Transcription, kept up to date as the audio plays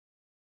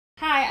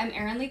Hi, I'm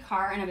Erin Lee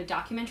Carr, and I'm a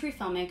documentary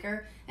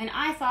filmmaker, and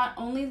I thought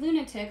only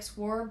lunatics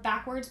wore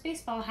backwards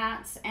baseball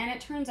hats, and it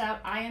turns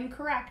out I am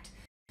correct.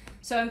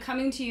 So I'm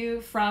coming to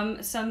you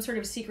from some sort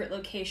of secret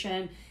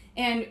location,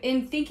 and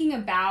in thinking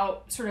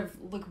about sort of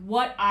like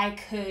what I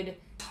could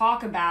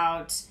talk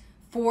about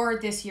for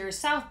this year's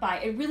South by,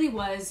 it really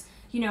was,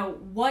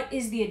 what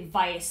is the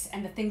advice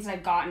and the things that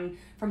I've gotten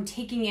from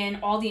taking in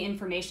all the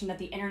information that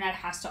the internet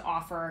has to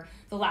offer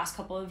the last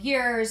couple of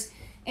years.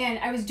 And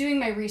I was doing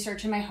my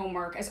research and my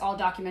homework, as all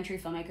documentary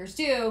filmmakers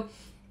do,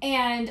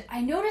 and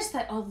I noticed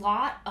that a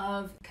lot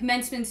of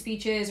commencement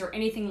speeches or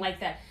anything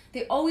like that,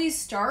 they always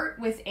start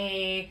with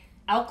a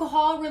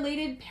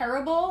alcohol-related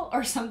parable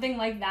or something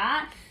like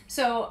that.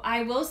 So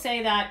I will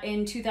say that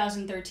in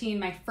 2013,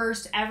 my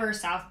first ever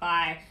South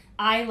by,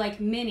 I, like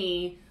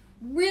many,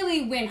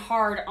 really went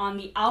hard on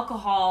the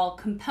alcohol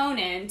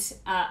component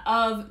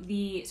of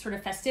the sort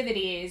of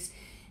festivities.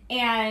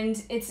 And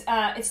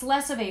it's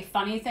less of a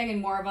funny thing and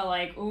more of a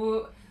like,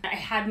 ooh, I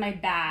had my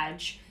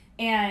badge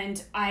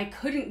and I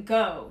couldn't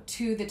go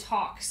to the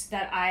talks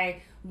that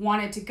I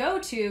wanted to go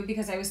to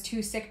because I was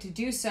too sick to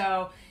do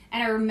so.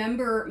 And I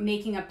remember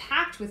making a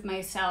pact with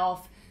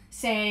myself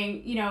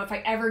saying, if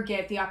I ever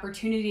get the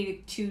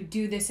opportunity to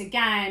do this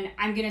again,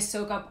 I'm going to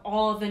soak up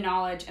all of the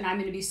knowledge and I'm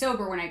going to be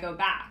sober when I go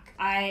back.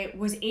 I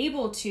was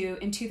able to,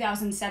 in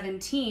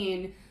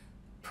 2017,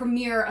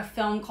 premiere a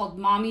film called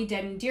Mommy,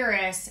 Dead and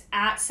Dearest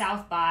at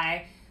South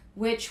by,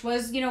 which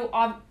was,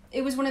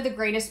 it was one of the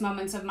greatest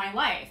moments of my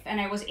life. And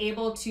I was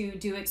able to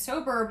do it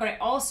sober, but I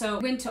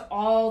also went to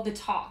all the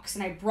talks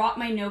and I brought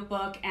my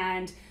notebook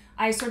and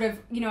I sort of,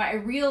 I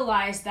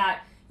realized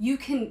that you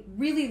can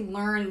really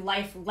learn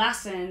life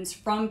lessons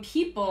from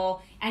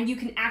people and you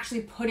can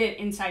actually put it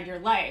inside your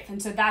life.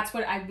 And so that's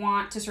what I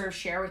want to sort of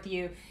share with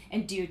you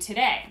and do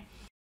today.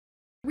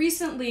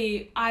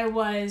 Recently, I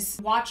was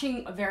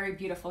watching a very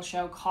beautiful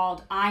show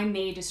called I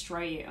May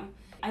Destroy You.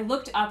 I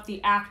looked up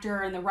the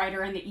actor and the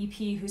writer and the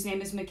EP whose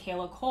name is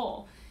Michaela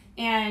Cole,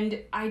 and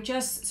I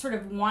just sort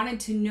of wanted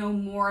to know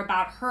more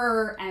about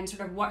her and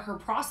sort of what her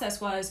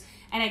process was,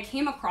 and I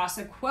came across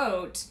a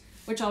quote,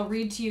 which I'll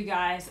read to you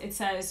guys. It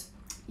says,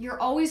 "You're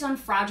always on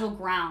fragile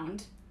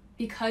ground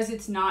because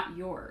it's not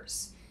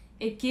yours.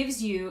 It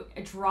gives you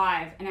a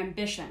drive and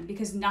ambition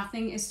because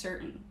nothing is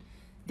certain.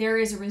 There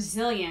is a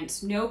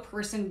resilience no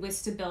person with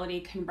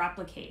stability can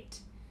replicate.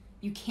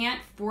 You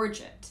can't forge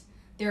it.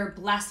 There are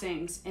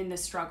blessings in the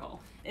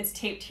struggle." It's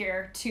taped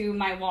here to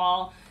my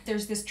wall.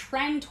 There's this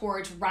trend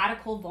towards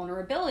radical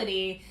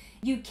vulnerability.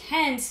 You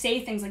can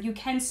say things like, you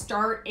can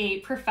start a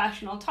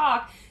professional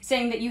talk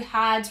saying that you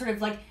had sort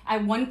of like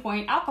at one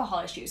point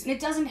alcohol issues, and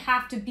it doesn't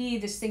have to be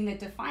this thing that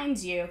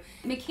defines you.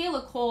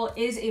 Michaela Cole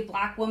is a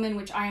Black woman,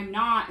 which I am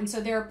not, and so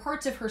there are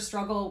parts of her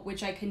struggle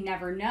which I can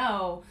never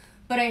know.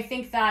 But I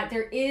think that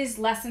there is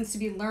lessons to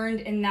be learned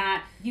in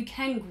that you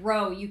can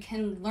grow, you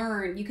can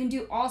learn, you can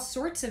do all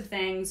sorts of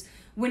things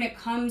when it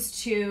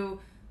comes to,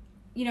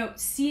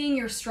 seeing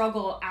your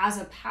struggle as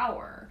a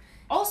power.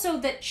 Also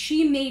that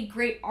she made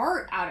great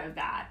art out of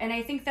that. And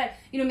I think that,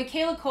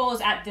 Michaela Cole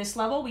is at this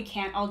level, we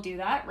can't all do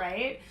that,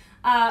 right?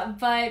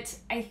 But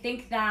I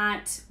think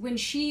that when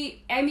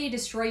I May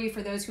Destroy You,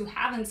 for those who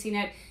haven't seen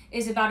it,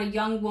 is about a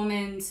young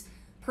woman's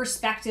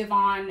perspective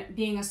on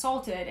being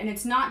assaulted. And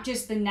it's not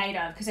just the night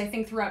of, because I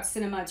think throughout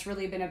cinema it's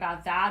really been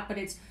about that, but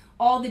it's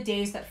all the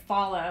days that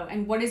follow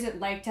and what is it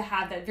like to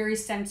have that very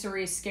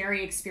sensory,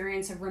 scary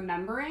experience of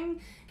remembering.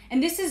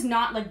 And this is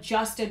not like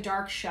just a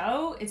dark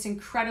show. It's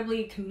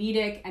incredibly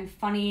comedic and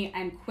funny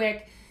and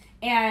quick.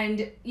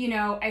 And,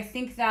 I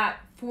think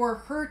that for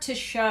her to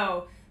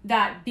show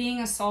that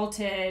being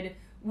assaulted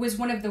was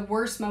one of the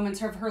worst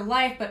moments of her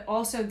life, but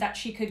also that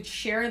she could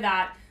share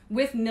that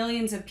with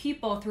millions of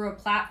people through a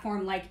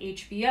platform like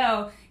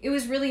HBO, it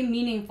was really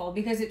meaningful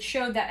because it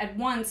showed that at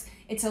once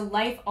it's a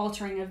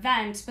life-altering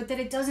event, but that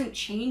it doesn't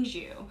change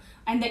you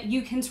and that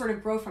you can sort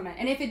of grow from it.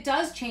 And if it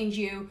does change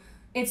you,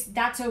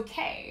 that's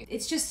okay.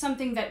 It's just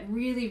something that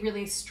really,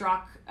 really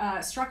struck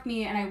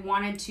me and I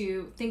wanted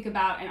to think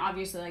about and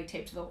obviously like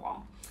tape to the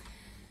wall.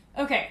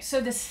 Okay,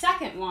 so the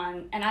second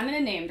one, and I'm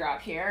gonna name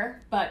drop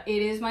here, but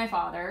it is my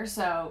father,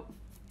 so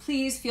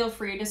please feel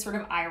free to sort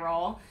of eye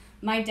roll.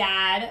 My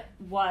dad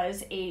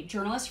was a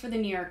journalist for the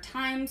New York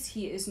Times.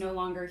 He is no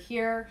longer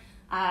here.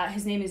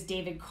 His name is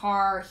David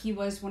Carr. He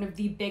was one of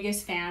the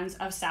biggest fans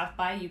of South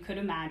by you could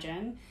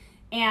imagine.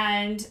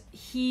 And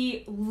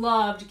he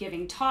loved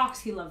giving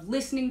talks. He loved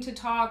listening to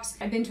talks.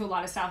 I've been to a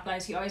lot of South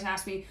bys. He always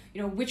asked me,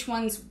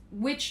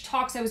 which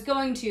talks I was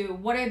going to,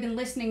 what I've been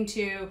listening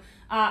to.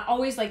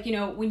 Always like,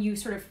 when you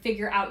sort of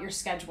figure out your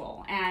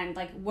schedule and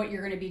like what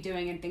you're going to be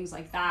doing and things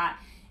like that.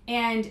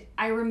 And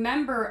I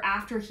remember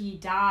after he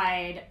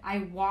died, I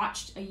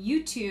watched a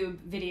YouTube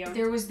video.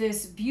 There was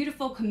this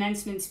beautiful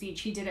commencement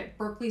speech he did at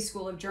Berkeley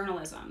School of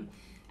Journalism.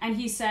 And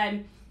he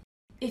said,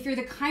 "If you're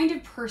the kind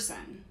of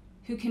person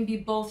who can be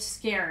both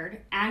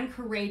scared and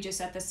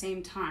courageous at the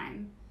same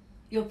time,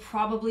 you'll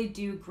probably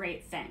do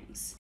great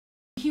things."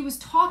 He was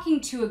talking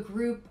to a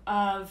group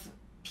of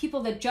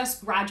people that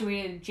just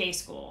graduated J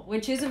school,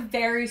 which is a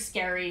very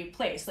scary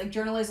place. Like,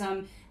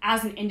 journalism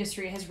as an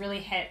industry has really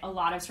hit a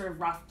lot of sort of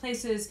rough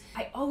places.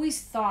 I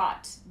always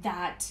thought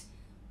that,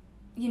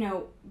 you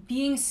know,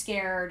 being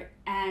scared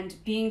and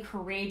being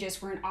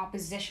courageous were in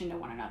opposition to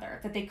one another,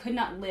 that they could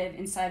not live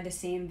inside the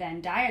same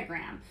Venn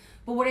diagram.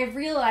 But what I've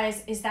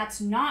realized is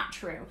that's not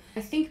true.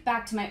 I think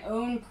back to my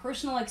own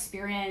personal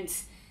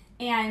experience,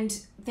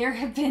 and there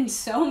have been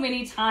so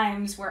many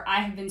times where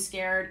I have been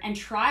scared and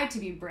tried to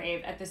be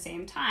brave at the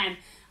same time.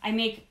 I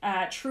make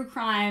true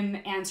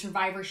crime and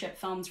survivorship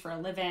films for a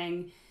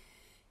living.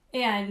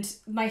 And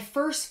my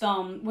first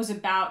film was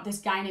about this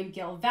guy named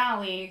Gil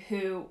Valley,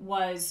 who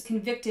was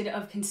convicted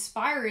of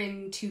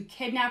conspiring to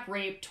kidnap,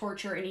 rape,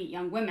 torture, and eat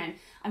young women.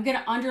 I'm going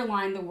to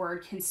underline the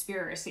word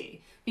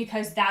conspiracy,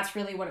 because that's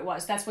really what it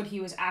was. That's what he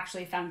was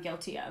actually found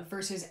guilty of,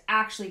 versus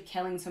actually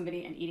killing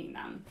somebody and eating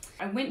them.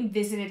 I went and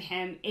visited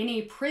him in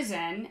a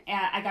prison.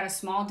 I got a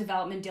small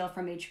development deal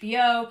from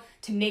HBO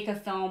to make a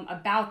film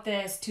about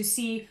this, to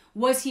see,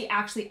 was he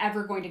actually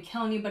ever going to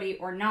kill anybody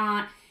or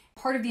not?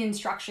 Part of the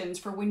instructions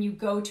for when you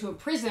go to a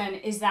prison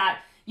is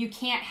that you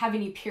can't have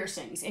any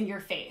piercings in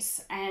your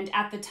face. And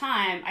at the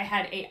time, I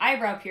had an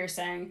eyebrow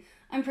piercing.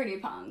 I'm pretty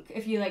punk,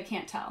 if you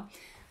can't tell.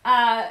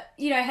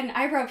 You know, I had an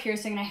eyebrow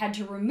piercing and I had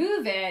to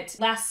remove it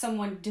lest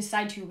someone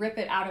decide to rip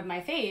it out of my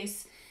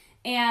face.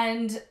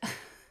 And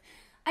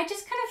I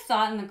just kind of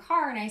thought in the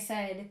car, and I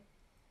said,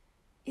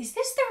 is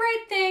this the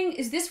right thing?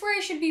 Is this where I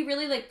should be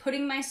really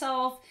putting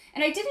myself?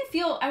 And I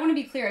want to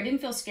be clear, I didn't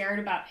feel scared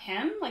about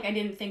him. I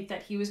didn't think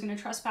that he was going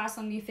to trespass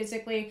on me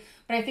physically,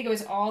 but I think it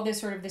was all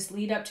this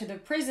lead up to the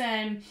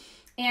prison.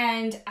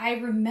 And I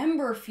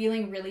remember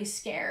feeling really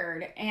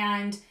scared.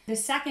 And the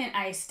second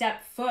I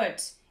stepped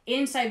foot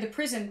inside the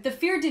prison, the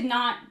fear did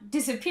not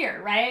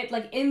disappear, right?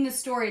 In the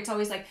story, it's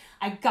always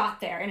I got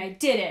there and I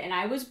did it and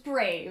I was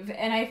brave.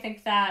 And I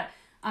think that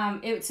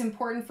it's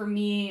important for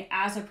me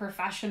as a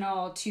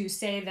professional to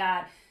say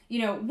that,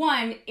 you know,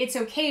 one, it's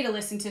okay to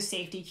listen to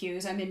safety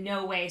cues. I'm in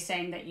no way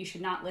saying that you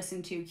should not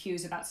listen to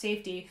cues about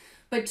safety,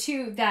 but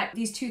two, that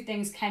these two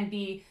things can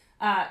be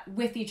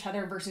with each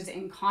other versus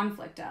in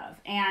conflict of.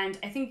 And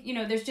I think, you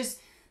know,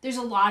 there's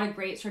a lot of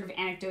great sort of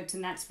anecdotes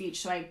in that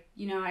speech. So I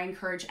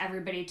encourage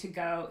everybody to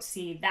go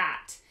see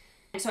that.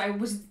 And so I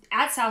was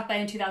at South by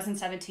in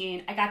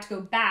 2017. I got to go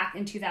back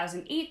in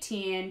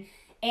 2018,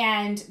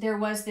 and there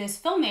was this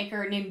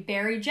filmmaker named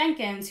Barry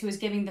Jenkins who was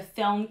giving the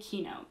film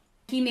keynote.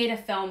 He made a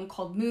film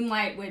called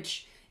Moonlight,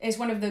 which is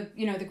one of the,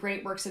 you know, the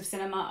great works of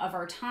cinema of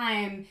our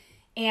time.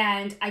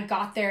 And I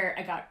got there,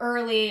 I got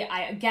early.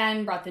 I,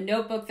 again, brought the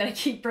notebook that I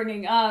keep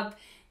bringing up,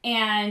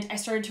 and I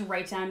started to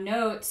write down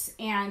notes.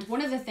 And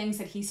one of the things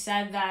that he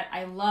said that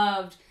I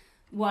loved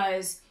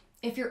was,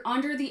 if you're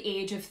under the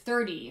age of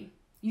 30,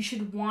 you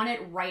should want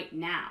it right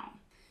now.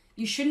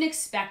 You shouldn't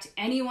expect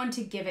anyone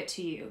to give it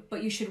to you,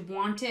 but you should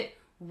want it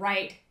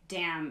right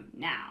damn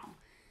now.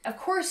 Of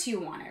course you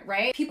want it,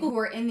 right? People who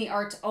are in the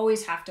arts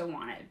always have to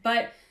want it.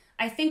 But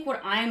I think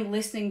what I'm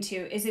listening to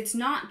is it's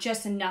not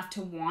just enough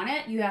to want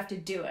it, you have to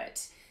do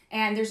it.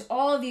 And there's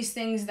all of these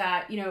things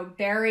that, you know,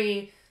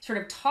 Barry sort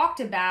of talked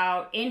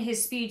about in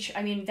his speech.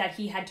 I mean, that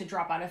he had to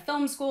drop out of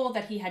film school,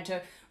 that he had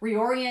to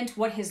reorient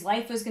what his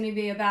life was going to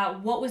be about,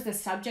 what was the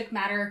subject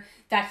matter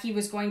that he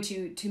was going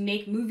to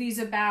make movies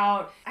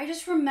about. I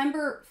just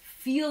remember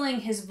feeling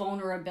his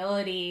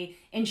vulnerability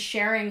in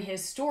sharing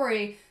his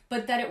story,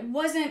 but that it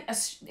wasn't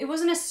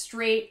a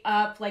straight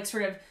up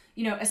sort of,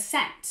 you know,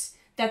 ascent.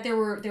 That there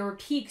were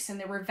peaks and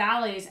there were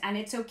valleys, and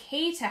it's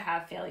okay to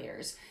have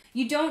failures.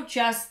 You don't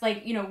just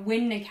win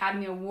an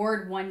Academy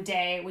Award one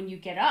day when you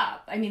get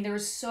up. I mean, there were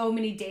so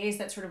many days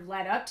that sort of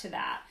led up to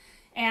that.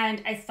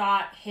 And I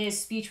thought his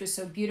speech was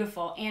so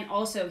beautiful. And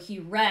also he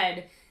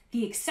read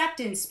the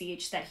acceptance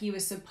speech that he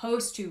was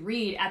supposed to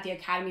read at the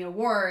Academy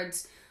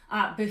Awards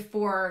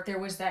before there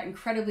was that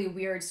incredibly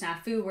weird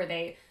snafu where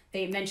they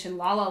mentioned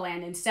La La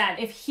Land instead.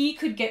 If he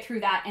could get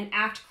through that and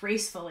act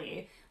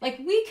gracefully,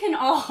 we can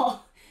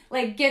all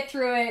get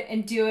through it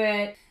and do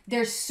it.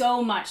 There's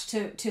so much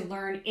to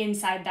learn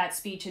inside that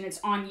speech, and it's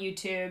on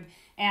YouTube.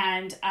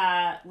 And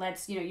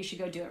you should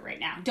go do it right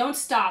now. Don't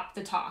stop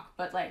the talk,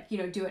 but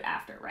do it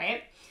after,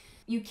 right?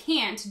 You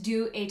can't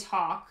do a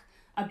talk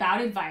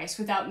about advice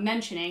without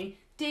mentioning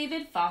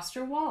David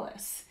Foster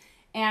Wallace.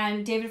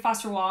 And David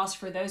Foster Wallace,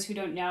 for those who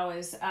don't know,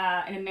 is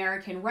an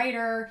American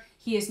writer.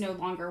 He is no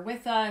longer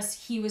with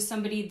us. He was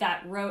somebody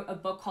that wrote a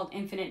book called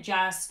Infinite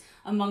Jest,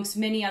 amongst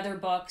many other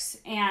books.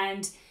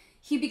 And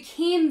he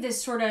became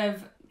this sort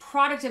of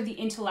product of the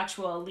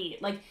intellectual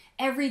elite.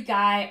 Every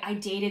guy I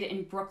dated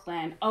in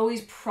Brooklyn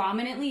always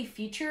prominently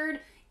featured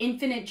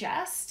Infinite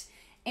Jest.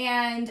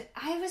 And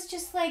I was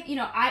just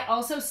I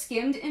also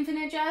skimmed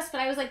Infinite Jest,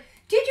 but I was like,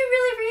 did you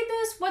really read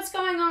this? What's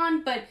going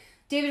on? But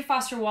David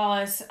Foster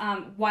Wallace,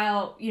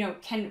 while,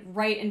 can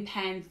write and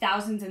pen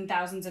thousands and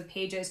thousands of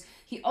pages,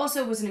 he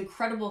also was an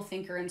incredible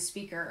thinker and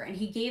speaker. And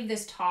he gave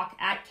this talk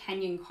at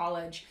Kenyon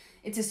College.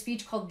 It's a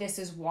speech called This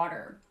is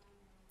Water.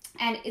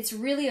 And it's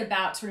really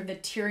about sort of the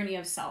tyranny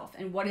of self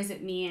and what does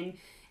it mean.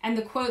 And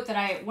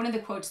one of the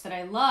quotes that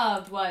I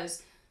loved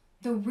was,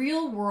 "The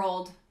real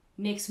world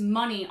makes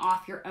money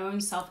off your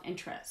own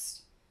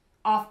self-interest,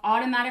 off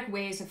automatic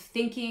ways of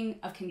thinking,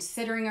 of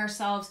considering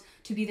ourselves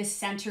to be the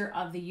center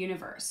of the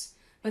universe.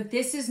 But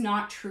this is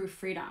not true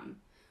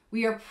freedom.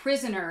 We are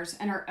prisoners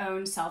in our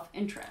own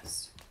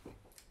self-interest."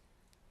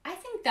 I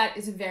think that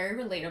is very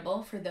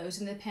relatable for those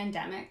in the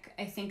pandemic.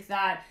 I think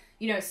that,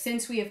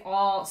 since we have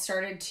all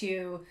started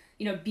to,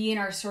 be in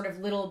our sort of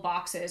little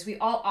boxes, we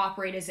all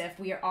operate as if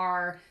we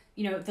are,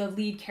 the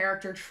lead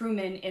character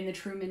Truman in the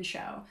Truman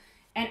Show.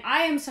 And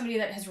I am somebody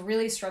that has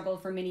really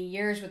struggled for many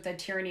years with the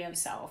tyranny of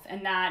self,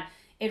 and that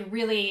it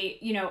really,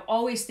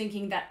 always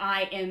thinking that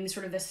I am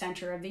sort of the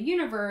center of the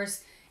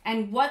universe.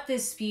 And what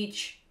this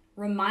speech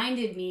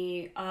reminded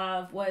me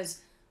of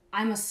was,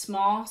 I'm a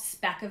small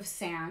speck of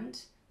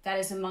sand that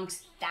is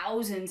amongst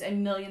thousands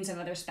and millions of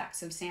other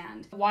specks of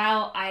sand.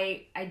 While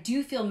I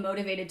do feel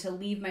motivated to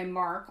leave my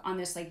mark on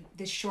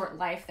this short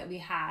life that we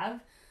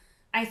have,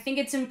 I think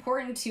it's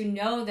important to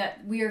know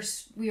that we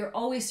are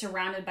always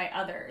surrounded by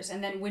others.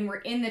 And then when we're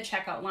in the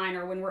checkout line,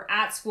 or when we're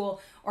at school,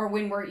 or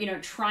when we're,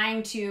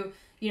 trying to,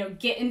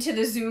 get into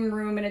the Zoom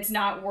room and it's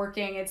not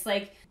working, it's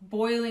like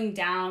boiling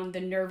down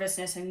the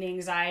nervousness and the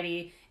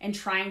anxiety and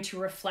trying to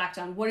reflect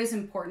on what is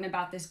important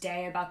about this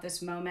day, about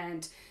this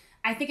moment.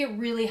 I think it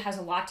really has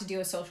a lot to do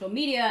with social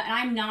media, and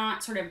I'm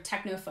not sort of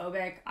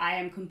technophobic. I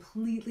am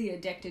completely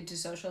addicted to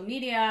social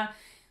media,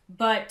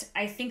 but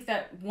I think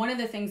that one of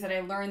the things that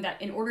I learned,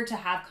 that in order to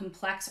have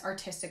complex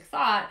artistic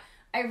thought,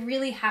 I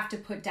really have to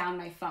put down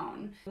my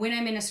phone. When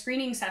I'm in a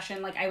screening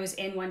session, like I was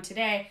in one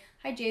today,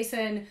 hi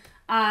Jason,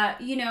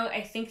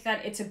 I think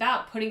that it's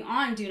about putting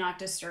on Do Not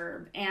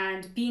Disturb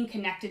and being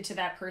connected to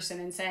that person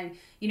and saying,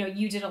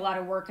 you did a lot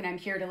of work and I'm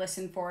here to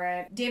listen for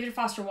it. David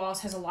Foster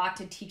Wallace has a lot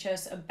to teach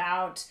us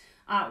about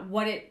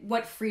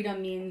what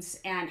freedom means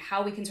and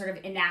how we can sort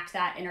of enact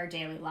that in our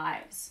daily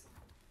lives.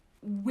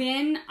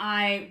 When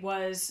I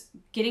was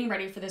getting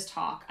ready for this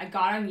talk, I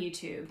got on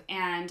YouTube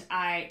and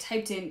I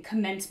typed in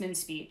commencement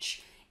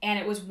speech, and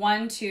it was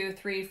 1, 2,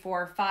 3,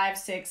 4, 5,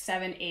 6,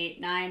 7,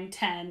 8, 9,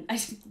 10.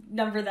 I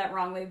numbered that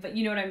wrongly, but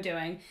you know what I'm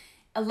doing.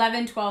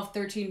 11, 12,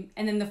 13,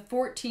 and then the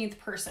 14th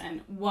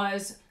person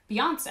was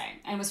Beyonce,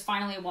 and was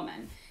finally a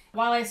woman.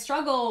 While I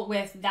struggle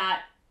with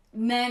that,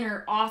 men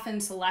are often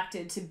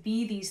selected to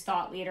be these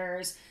thought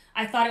leaders,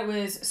 I thought it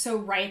was so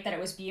right that it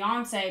was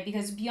Beyonce,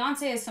 because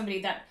Beyonce is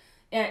somebody that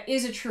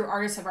is a true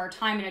artist of our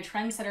time and a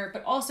trendsetter,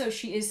 but also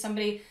she is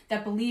somebody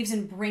that believes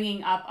in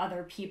bringing up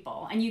other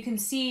people. And you can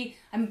see,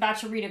 I'm about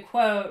to read a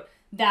quote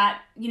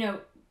that,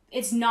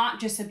 it's not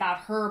just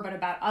about her, but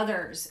about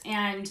others.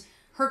 And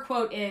her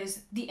quote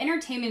is, "The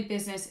entertainment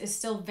business is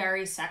still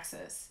very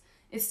sexist.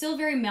 It's still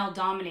very male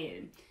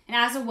dominated. And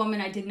as a woman,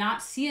 I did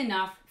not see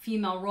enough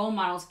female role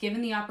models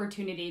given the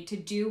opportunity to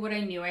do what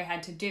I knew I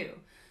had to do,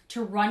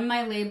 to run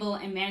my label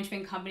and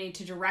management company,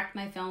 to direct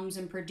my films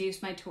and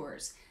produce my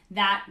tours.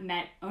 That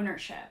meant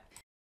ownership."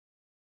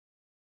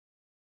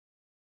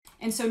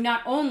 And so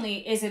not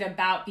only is it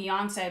about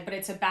Beyonce, but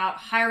it's about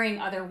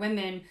hiring other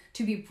women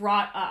to be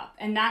brought up.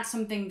 And that's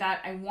something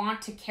that I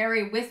want to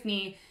carry with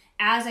me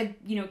as I,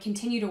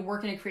 continue to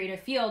work in a creative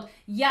field.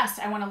 Yes,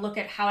 I want to look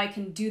at how I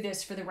can do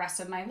this for the rest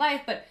of my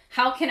life, but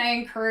how can I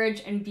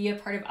encourage and be a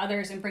part of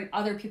others and bring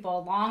other people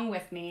along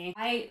with me?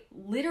 I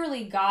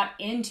literally got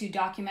into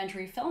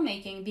documentary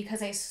filmmaking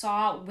because I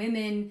saw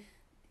women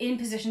in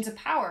positions of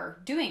power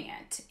doing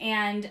it.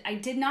 And I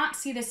did not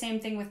see the same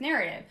thing with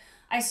narrative.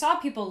 I saw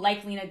people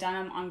like Lena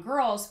Dunham on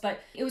Girls, but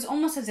it was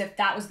almost as if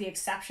that was the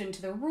exception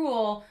to the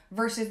rule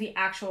versus the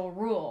actual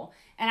rule.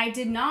 And I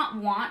did not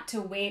want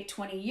to wait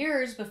 20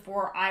 years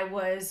before I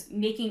was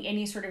making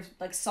any sort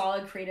of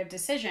solid creative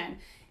decision.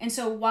 And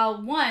so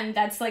while one,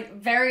 that's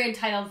very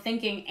entitled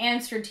thinking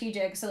and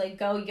strategic, so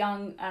go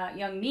young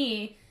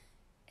me,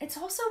 it's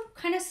also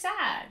kind of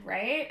sad,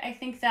 right? I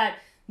think that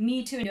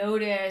me to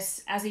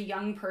notice as a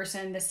young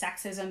person the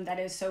sexism that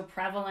is so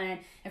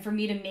prevalent, and for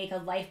me to make a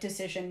life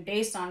decision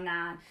based on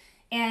that.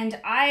 And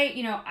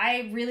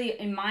I really,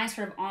 in my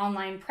sort of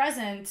online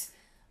presence,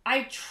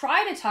 I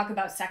try to talk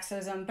about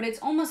sexism, but it's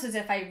almost as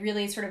if I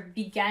really sort of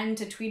begin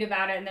to tweet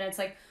about it, and then it's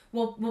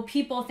well,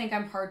 people think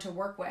I'm hard to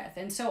work with.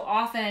 And so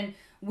often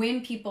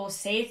when people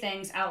say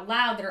things out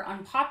loud that are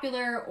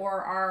unpopular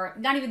or are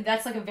not even,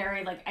 that's a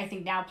very I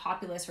think now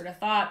populist sort of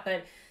thought,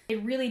 but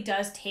it really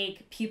does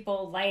take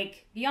people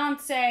like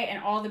Beyonce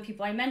and all the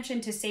people I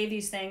mentioned to say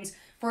these things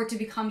for it to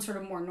become sort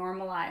of more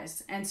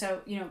normalized. And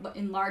so,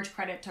 in large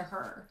credit to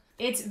her.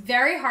 It's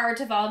very hard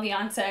to follow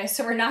Beyonce,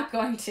 so we're not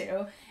going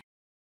to.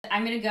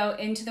 I'm going to go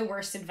into the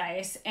worst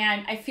advice,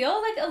 and I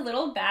feel a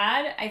little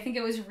bad. I think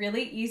it was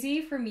really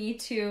easy for me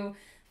to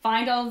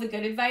find all of the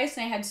good advice,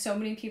 and I had so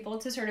many people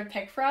to sort of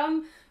pick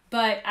from,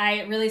 but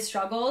I really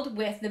struggled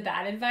with the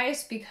bad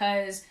advice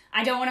because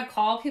I don't want to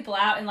call people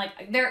out, and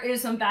there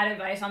is some bad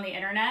advice on the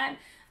internet,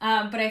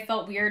 but I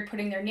felt weird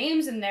putting their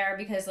names in there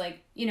because I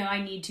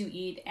need to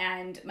eat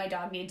and my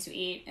dog needs to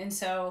eat. And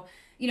so,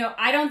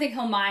 I don't think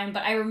he'll mind,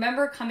 but I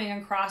remember coming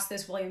across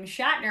this William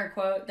Shatner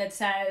quote that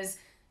says,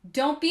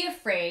 don't be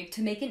afraid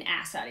to make an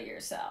ass out of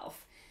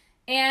yourself.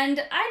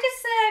 And I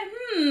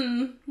just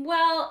said,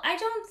 well, I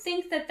don't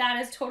think that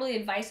that is totally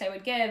advice I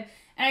would give.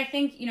 And I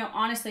think,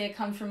 honestly, it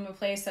comes from a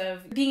place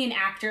of being an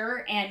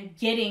actor and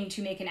getting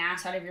to make an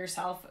ass out of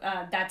yourself.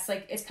 That's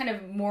like, it's kind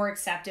of more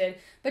accepted.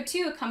 But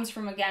two, it comes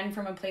from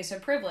a place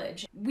of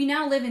privilege. We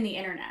now live in the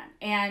internet.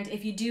 And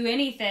if you do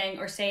anything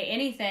or say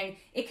anything,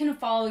 it can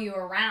follow you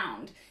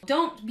around.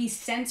 Don't be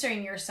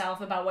censoring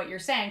yourself about what you're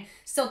saying.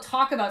 Still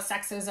talk about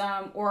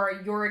sexism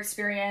or your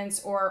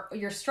experience or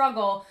your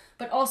struggle,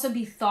 but also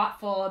be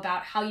thoughtful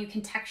about how you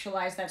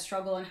contextualize that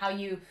struggle and how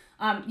you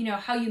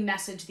how you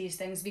message these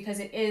things, because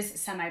it is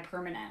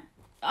semi-permanent.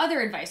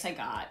 Other advice I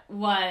got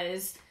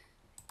was,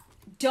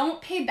 don't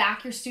pay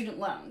back your student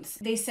loans.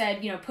 They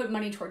said, put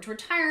money towards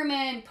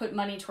retirement, put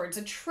money towards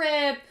a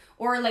trip,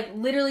 or like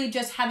literally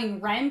just having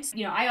rent.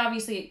 I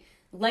obviously,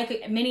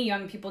 like many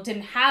young people,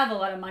 didn't have a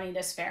lot of money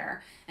to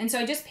spare. And so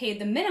I just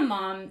paid the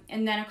minimum.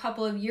 And then a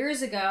couple of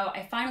years ago,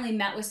 I finally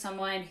met with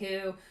someone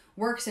who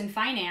works in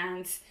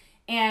finance.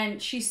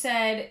 And she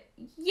said,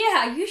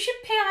 yeah, you should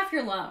pay off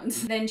your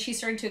loans. Then she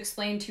started to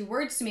explain two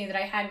words to me that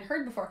I hadn't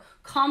heard before: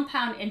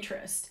 compound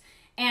interest.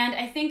 And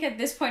I think at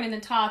this point in the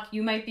talk,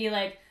 you might be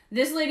like,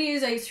 this lady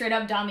is a straight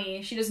up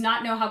dummy. She does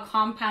not know how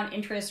compound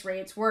interest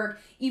rates work,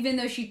 even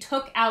though she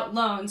took out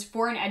loans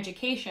for an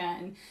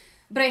education.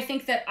 But I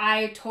think that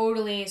I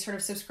totally sort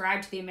of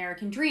subscribed to the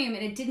American dream,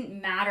 and it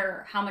didn't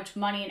matter how much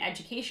money an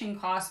education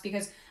cost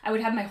because I would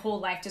have my whole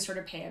life to sort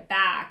of pay it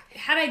back.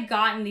 Had I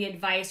gotten the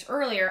advice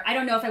earlier, I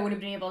don't know if I would have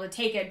been able to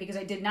take it because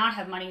I did not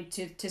have money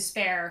to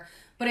spare,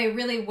 but I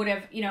really would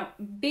have,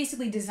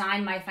 basically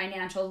designed my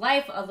financial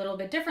life a little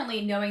bit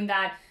differently, knowing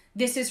that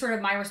this is sort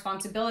of my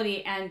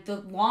responsibility, and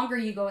the longer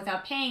you go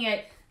without paying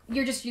it,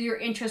 your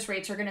interest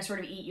rates are going to sort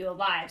of eat you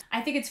alive.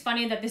 I think it's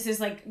funny that this is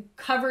like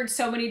covered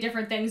so many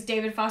different things: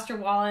 David Foster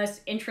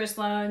Wallace, interest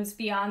loans,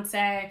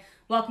 Beyonce,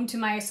 Welcome to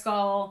My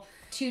Skull.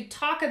 To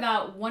talk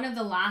about one of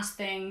the last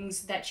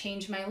things that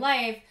changed my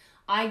life,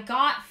 I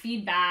got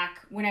feedback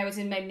when I was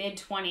in my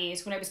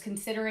mid-20s, when I was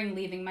considering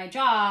leaving my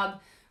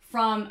job,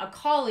 from a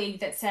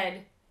colleague that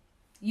said,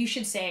 you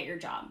should stay at your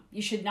job.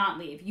 You should not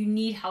leave. You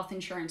need health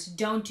insurance.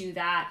 Don't do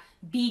that.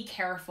 Be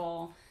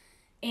careful.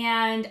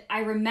 And I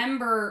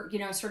remember,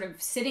 sort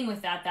of sitting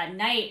with that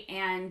night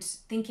and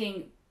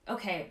thinking,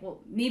 okay, well,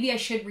 maybe I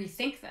should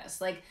rethink this.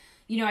 Like,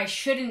 I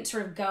shouldn't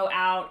sort of go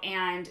out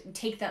and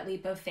take that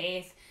leap of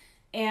faith.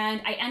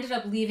 And I ended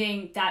up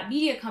leaving that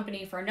media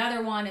company for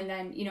another one, and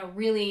then,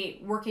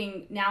 really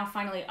working now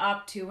finally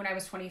up to, when I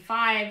was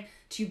 25,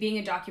 to being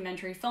a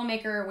documentary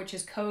filmmaker, which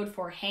is code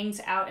for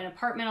hangs out in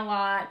apartment a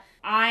lot.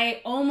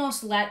 I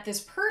almost let this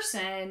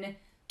person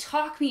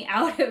talk me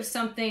out of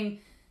something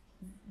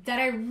that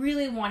I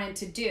really wanted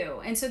to do.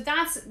 And so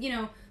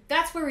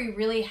that's where we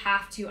really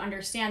have to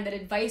understand that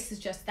advice is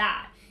just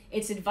that.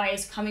 It's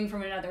advice coming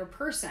from another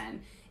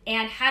person.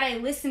 And had I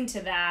listened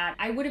to that,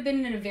 I would have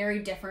been in a very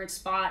different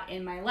spot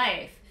in my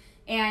life.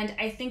 And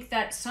I think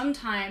that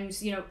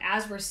sometimes,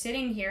 as we're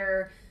sitting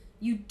here,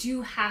 you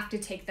do have to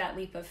take that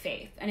leap of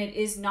faith. And it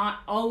is not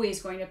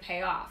always going to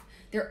pay off.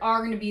 There are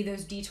going to be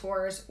those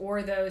detours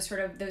or those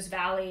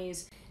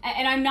valleys.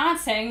 And I'm not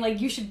saying like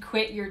you should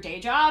quit your day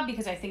job,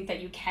 because I think that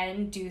you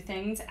can do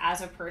things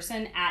as a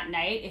person at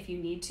night if you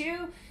need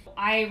to.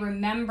 I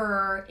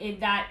remember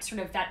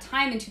that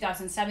time in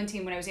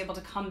 2017 when I was able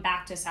to come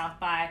back to South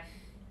by,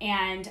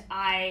 and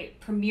I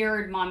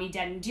premiered Mommy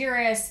Dead and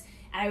Dearest,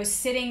 and I was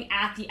sitting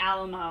at the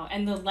Alamo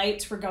and the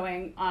lights were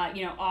going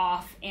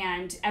off,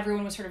 and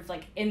everyone was sort of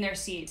like in their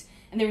seats,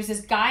 and there was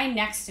this guy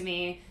next to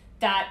me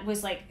that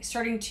was like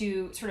starting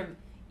to sort of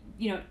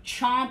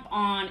chomp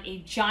on a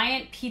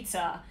giant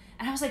pizza.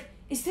 And I was like,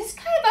 is this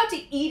guy about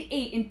to eat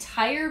an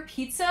entire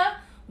pizza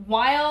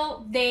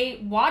while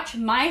they watch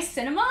my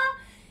cinema?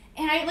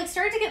 And I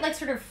started to get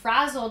sort of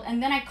frazzled,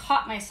 and then I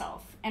caught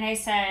myself and I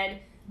said,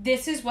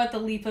 this is what the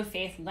leap of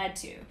faith led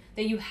to.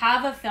 That you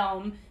have a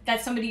film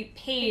that somebody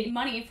paid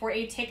money for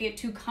a ticket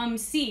to come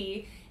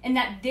see, and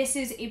that this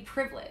is a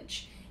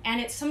privilege.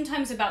 And it's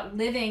sometimes about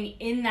living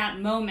in that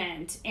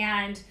moment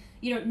and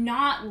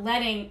not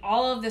letting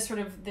all of the sort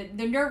of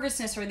the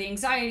nervousness or the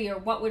anxiety or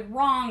what went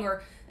wrong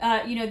or,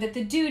 that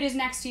the dude is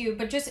next to you,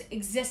 but just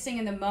existing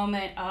in the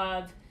moment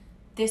of,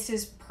 this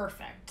is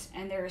perfect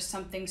and there is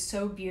something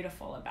so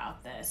beautiful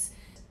about this.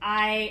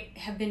 I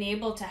have been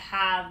able to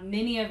have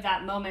many of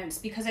that moments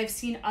because I've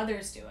seen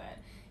others do it,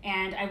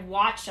 and I've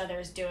watched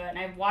others do it, and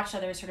I've watched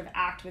others sort of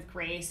act with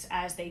grace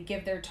as they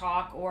give their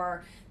talk,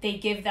 or they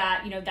give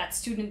that, that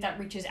student that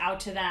reaches out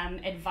to them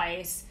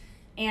advice.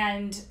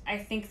 And I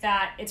think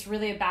that it's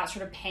really about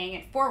sort of paying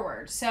it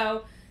forward.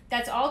 So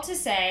that's all to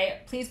say,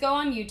 please go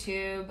on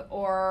YouTube,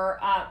 or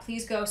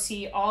please go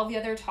see all the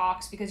other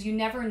talks, because you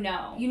never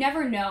know. You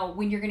never know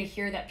when you're going to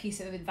hear that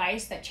piece of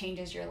advice that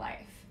changes your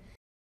life.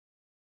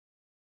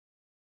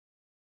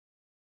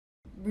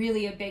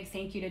 Really a big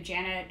thank you to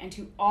Janet and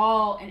to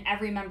all and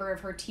every member of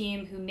her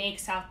team who make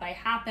South by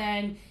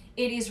happen.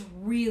 it is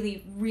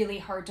really, really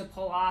hard to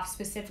pull off,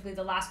 specifically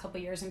the last couple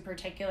of years in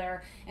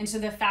particular. And so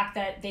the fact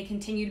that they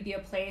continue to be a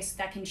place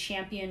that can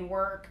champion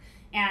work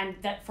and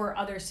that for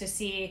others to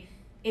see,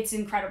 it's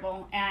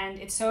incredible and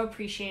it's so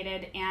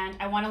appreciated. And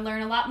I want to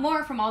learn a lot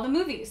more from all the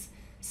movies.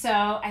 So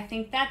I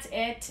think that's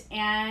it.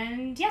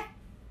 And yeah.